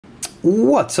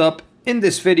What's up? In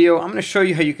this video, I'm going to show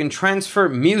you how you can transfer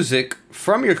music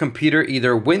from your computer,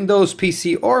 either Windows,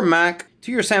 PC, or Mac,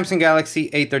 to your Samsung Galaxy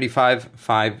A35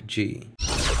 5G.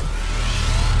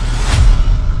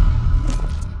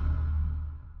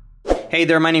 Hey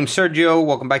there, my name's Sergio.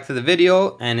 Welcome back to the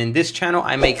video. And in this channel,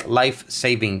 I make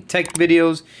life-saving tech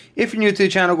videos. If you're new to the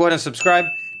channel, go ahead and subscribe.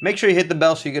 Make sure you hit the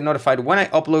bell so you get notified when I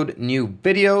upload new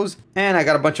videos. And I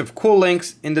got a bunch of cool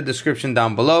links in the description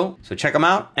down below, so check them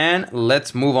out and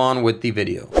let's move on with the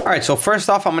video. All right, so first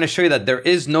off, I'm gonna show you that there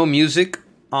is no music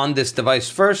on this device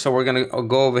first. So we're gonna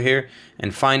go over here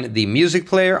and find the music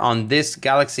player on this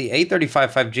Galaxy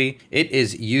A35 5G. It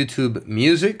is YouTube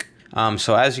Music.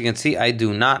 So as you can see, I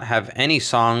do not have any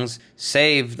songs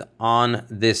saved on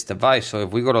this device. So if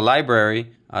we go to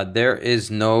library, there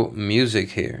is no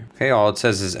music here. Okay, all it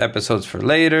says is episodes for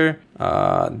later.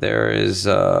 There is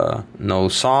no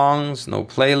songs, no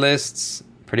playlists,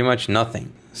 pretty much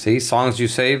nothing. See, songs you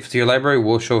save to your library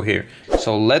will show here.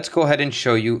 So let's go ahead and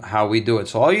show you how we do it.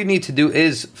 So all you need to do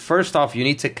is, first off, you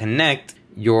need to connect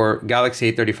your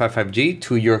Galaxy A35 5G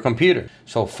to your computer.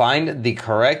 So find the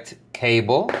correct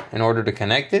cable in order to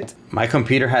connect it. My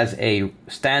computer has a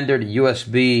standard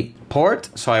USB port,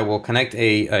 so I will connect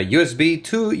a USB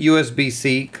to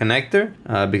USB-C connector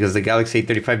because the Galaxy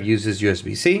A35 uses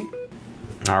USB-C.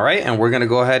 All right, and we're gonna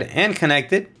go ahead and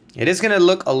connect it. It is gonna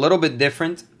look a little bit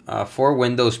different for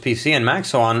Windows PC and Mac.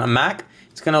 So on a Mac,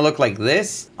 it's gonna look like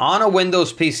this. On a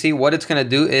Windows PC, what it's gonna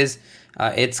do is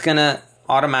it's gonna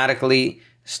automatically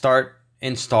start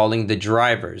installing the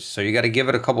drivers. So you got to give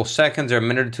it a couple seconds or a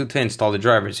minute or two to install the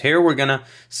drivers. Here we're gonna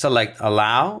select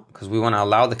allow because we want to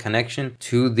allow the connection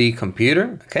to the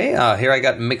computer. Okay, here I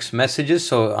got mixed messages.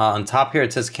 So on top here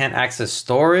it says can't access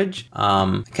storage.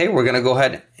 Okay, we're gonna go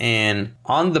ahead and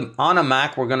on a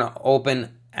Mac we're gonna open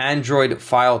Android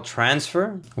file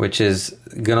transfer, which is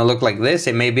gonna look like this.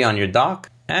 It may be on your dock.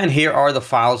 And here are the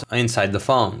files inside the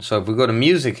phone. So if we go to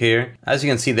music here, as you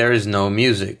can see, there is no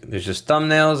music. There's just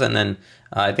thumbnails, and then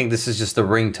I think this is just a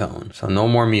ringtone. So no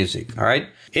more music, all right?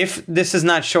 If this is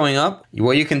not showing up,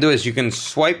 what you can do is you can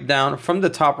swipe down from the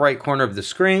top right corner of the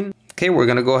screen. Okay, we're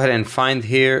gonna go ahead and find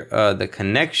here the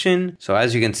connection. So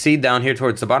as you can see down here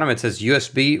towards the bottom, it says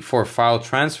USB for file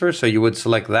transfer. So you would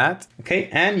select that. Okay,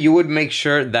 and you would make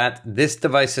sure that this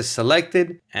device is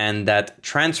selected and that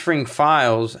transferring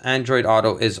files, Android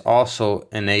Auto, is also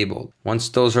enabled. Once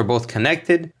those are both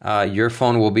connected, your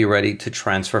phone will be ready to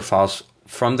transfer files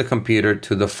from the computer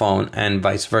to the phone and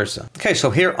vice versa. Okay, so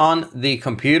here on the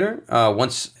computer,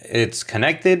 once it's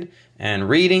connected and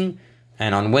reading,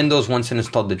 and on Windows, once it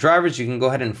installed the drivers, you can go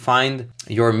ahead and find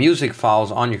your music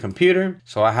files on your computer.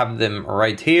 So I have them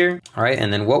right here. All right,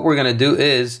 and then what we're gonna do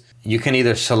is you can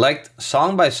either select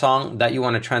song by song that you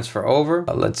wanna transfer over.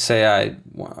 Let's say I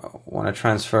wanna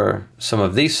transfer some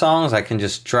of these songs. I can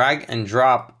just drag and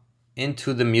drop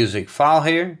into the music file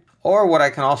here. Or what I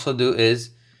can also do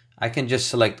is I can just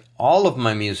select all of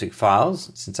my music files,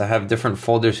 since I have different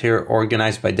folders here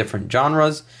organized by different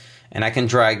genres. And I can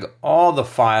drag all the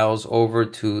files over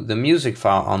to the music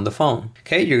file on the phone.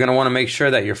 Okay, you're gonna wanna make sure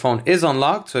that your phone is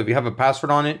unlocked. So if you have a password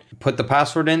on it, put the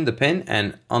password in, the PIN,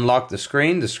 and unlock the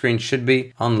screen. The screen should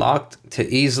be unlocked to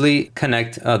easily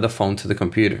connect the phone to the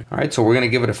computer. All right, so we're gonna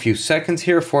give it a few seconds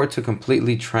here for it to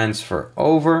completely transfer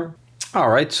over. All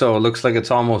right, so it looks like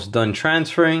it's almost done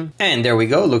transferring. And there we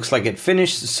go, looks like it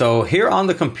finished. So here on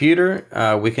the computer,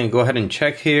 we can go ahead and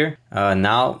check here.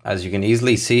 Now, as you can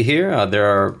easily see here,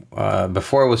 there are,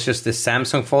 before it was just this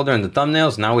Samsung folder and the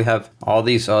thumbnails. Now we have all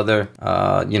these other,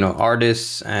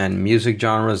 artists and music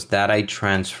genres that I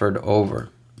transferred over.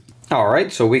 All right,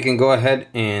 so we can go ahead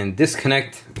and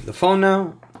disconnect the phone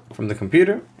now from the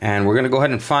computer, and we're gonna go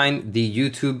ahead and find the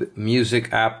YouTube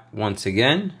Music app once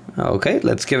again. Okay,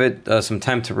 let's give it some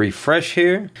time to refresh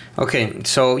here. Okay,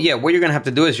 so yeah, what you're gonna have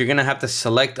to do is you're gonna have to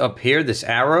select up here this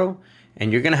arrow,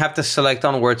 and you're gonna have to select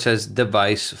on where it says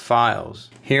device files.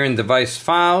 Here in device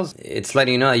files, it's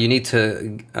letting you know that you need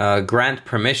to grant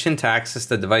permission to access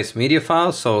the device media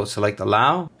files. So select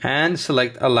allow and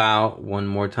select allow one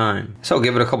more time. So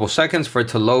give it a couple seconds for it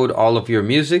to load all of your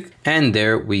music. And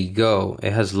there we go.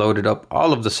 It has loaded up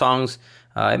all of the songs.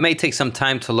 It may take some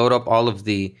time to load up all of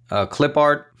the clip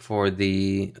art for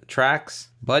the tracks.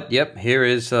 But yep, here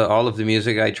is all of the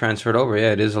music I transferred over.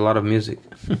 Yeah, it is a lot of music.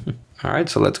 All right,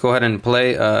 so let's go ahead and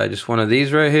play just one of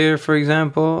these right here, for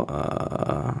example.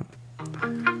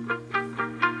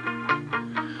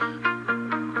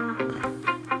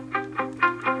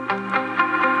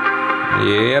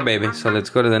 Yeah, baby. So let's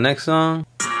go to the next song.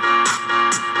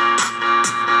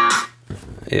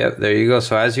 Yep, there you go.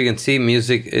 So as you can see,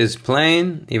 music is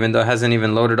playing, even though it hasn't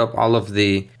even loaded up all of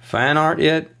the fan art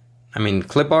yet. I mean,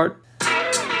 clip art.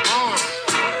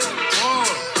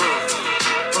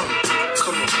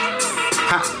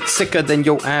 Ha, sicker than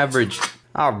your average.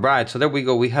 All right, so there we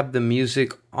go. We have the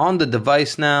music on the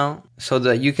device now so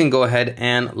that you can go ahead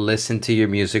and listen to your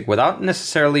music without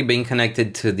necessarily being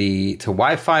connected to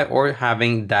Wi-Fi or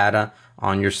having data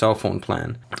on your cell phone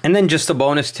plan. And then just a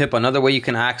bonus tip, another way you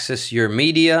can access your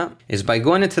media is by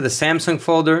going into the Samsung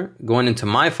folder, going into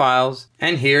My Files,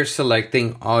 and here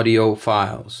selecting Audio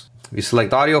Files. If you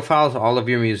select Audio Files, all of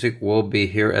your music will be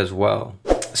here as well.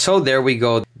 So there we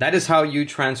go. That is how you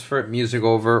transfer music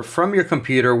over from your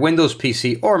computer, Windows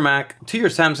PC or Mac to your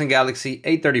Samsung Galaxy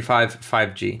A35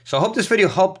 5G. So I hope this video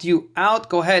helped you out.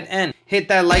 Go ahead and hit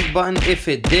that like button if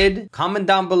it did. Comment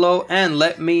down below and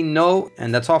let me know.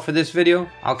 And that's all for this video.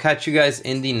 I'll catch you guys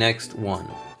in the next one.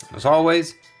 As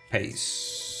always,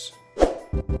 peace.